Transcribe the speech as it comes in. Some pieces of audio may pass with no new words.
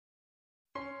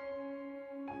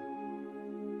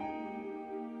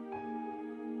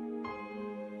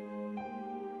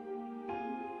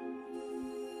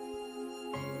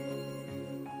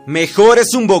Mejor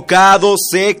es un bocado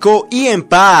seco y en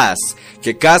paz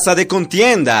que casa de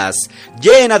contiendas,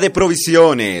 llena de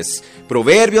provisiones.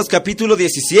 Proverbios capítulo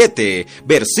 17,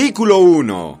 versículo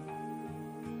 1.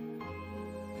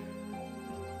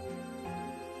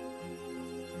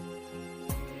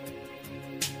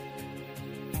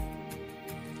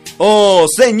 ¡Oh,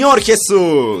 Señor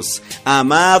Jesús!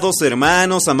 Amados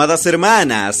hermanos, amadas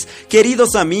hermanas,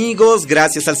 queridos amigos,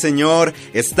 gracias al Señor,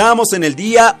 estamos en el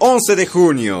día 11 de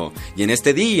junio. Y en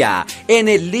este día, en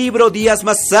el libro Días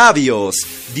más sabios,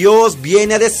 Dios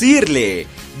viene a decirle: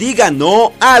 diga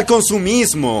no al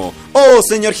consumismo, ¡oh,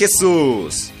 Señor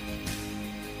Jesús!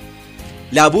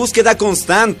 La búsqueda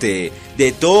constante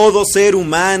de todo ser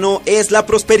humano es la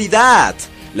prosperidad,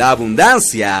 la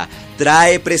abundancia,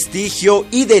 trae prestigio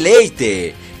y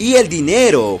deleite, y el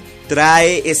dinero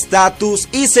trae estatus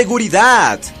y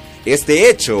seguridad. Este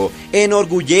hecho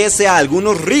enorgullece a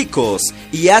algunos ricos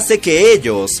y hace que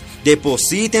ellos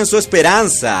depositen su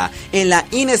esperanza en la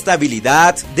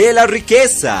inestabilidad de la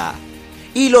riqueza.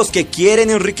 Y los que quieren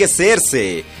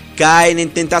enriquecerse caen en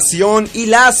tentación y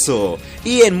lazo,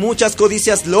 y en muchas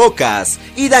codicias locas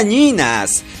y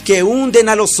dañinas que hunden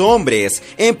a los hombres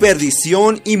en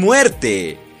perdición y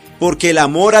muerte. Porque el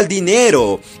amor al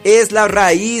dinero es la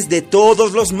raíz de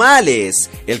todos los males,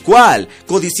 el cual,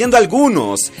 codiciando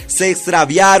algunos, se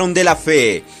extraviaron de la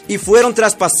fe y fueron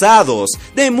traspasados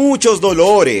de muchos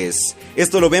dolores.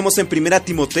 Esto lo vemos en 1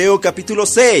 Timoteo capítulo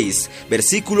 6,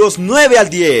 versículos 9 al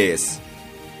 10.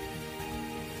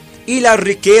 Y las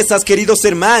riquezas, queridos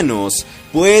hermanos,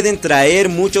 pueden traer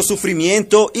mucho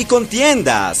sufrimiento y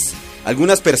contiendas.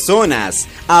 Algunas personas,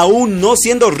 aún no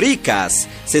siendo ricas,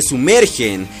 se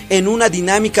sumergen en una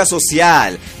dinámica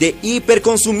social de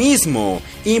hiperconsumismo,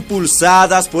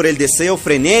 impulsadas por el deseo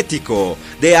frenético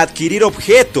de adquirir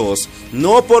objetos,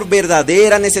 no por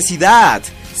verdadera necesidad,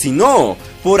 sino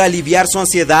por aliviar su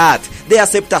ansiedad de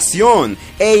aceptación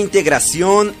e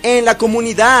integración en la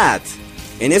comunidad.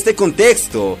 En este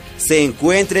contexto se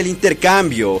encuentra el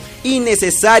intercambio y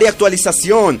necesaria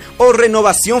actualización o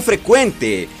renovación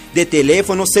frecuente de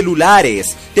teléfonos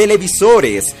celulares,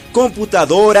 televisores,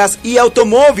 computadoras y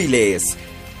automóviles.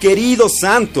 Queridos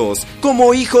santos,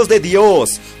 como hijos de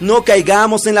Dios, no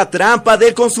caigamos en la trampa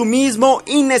del consumismo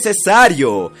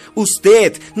innecesario.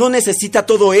 Usted no necesita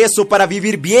todo eso para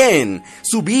vivir bien.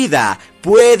 Su vida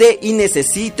puede y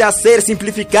necesita ser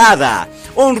simplificada.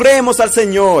 Honremos al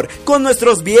Señor con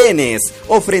nuestros bienes,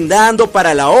 ofrendando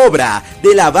para la obra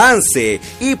del avance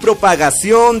y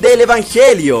propagación del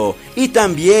Evangelio, y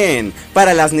también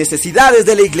para las necesidades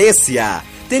de la iglesia.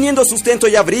 Teniendo sustento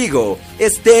y abrigo,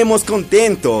 estemos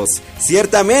contentos.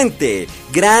 Ciertamente,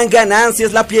 gran ganancia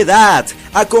es la piedad,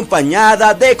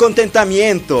 acompañada de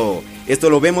contentamiento. Esto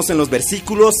lo vemos en los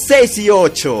versículos 6 y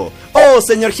 8. ¡Oh,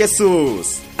 Señor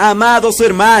Jesús! Amados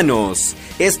hermanos,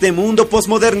 este mundo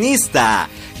posmodernista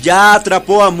ya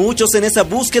atrapó a muchos en esa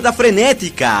búsqueda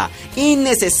frenética,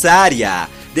 innecesaria,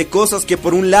 de cosas que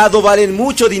por un lado valen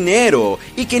mucho dinero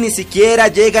y que ni siquiera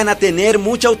llegan a tener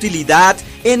mucha utilidad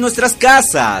en nuestras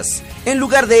casas. En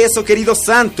lugar de eso, queridos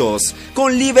santos,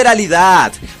 con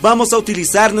liberalidad vamos a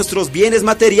utilizar nuestros bienes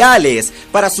materiales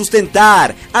para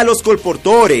sustentar a los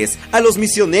colportores, a los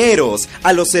misioneros,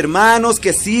 a los hermanos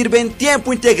que sirven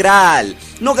tiempo integral.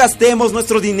 No gastemos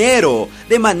nuestro dinero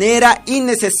de manera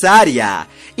innecesaria.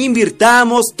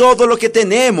 Invirtamos todo lo que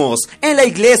tenemos en la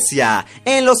iglesia,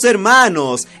 en los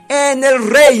hermanos, en el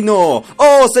reino.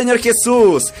 ¡Oh, Señor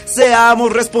Jesús!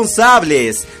 Seamos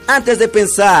responsables antes de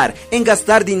pensar en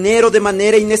gastar dinero de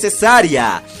manera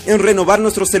innecesaria, en renovar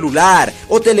nuestro celular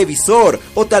o televisor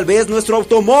o tal vez nuestro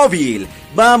automóvil.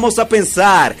 Vamos a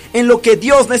pensar en lo que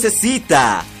Dios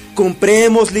necesita.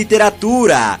 Compremos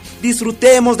literatura,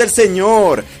 disfrutemos del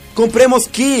Señor, compremos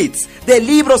kits de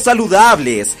libros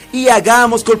saludables y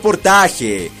hagamos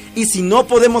colportaje. Y si no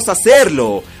podemos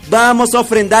hacerlo, vamos a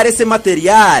ofrendar ese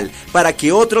material para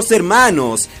que otros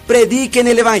hermanos prediquen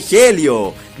el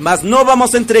Evangelio. Mas no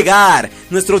vamos a entregar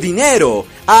nuestro dinero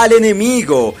al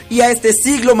enemigo y a este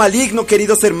siglo maligno,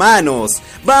 queridos hermanos.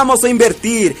 Vamos a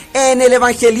invertir en el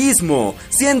evangelismo,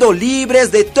 siendo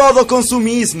libres de todo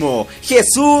consumismo.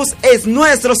 Jesús es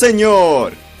nuestro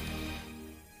Señor.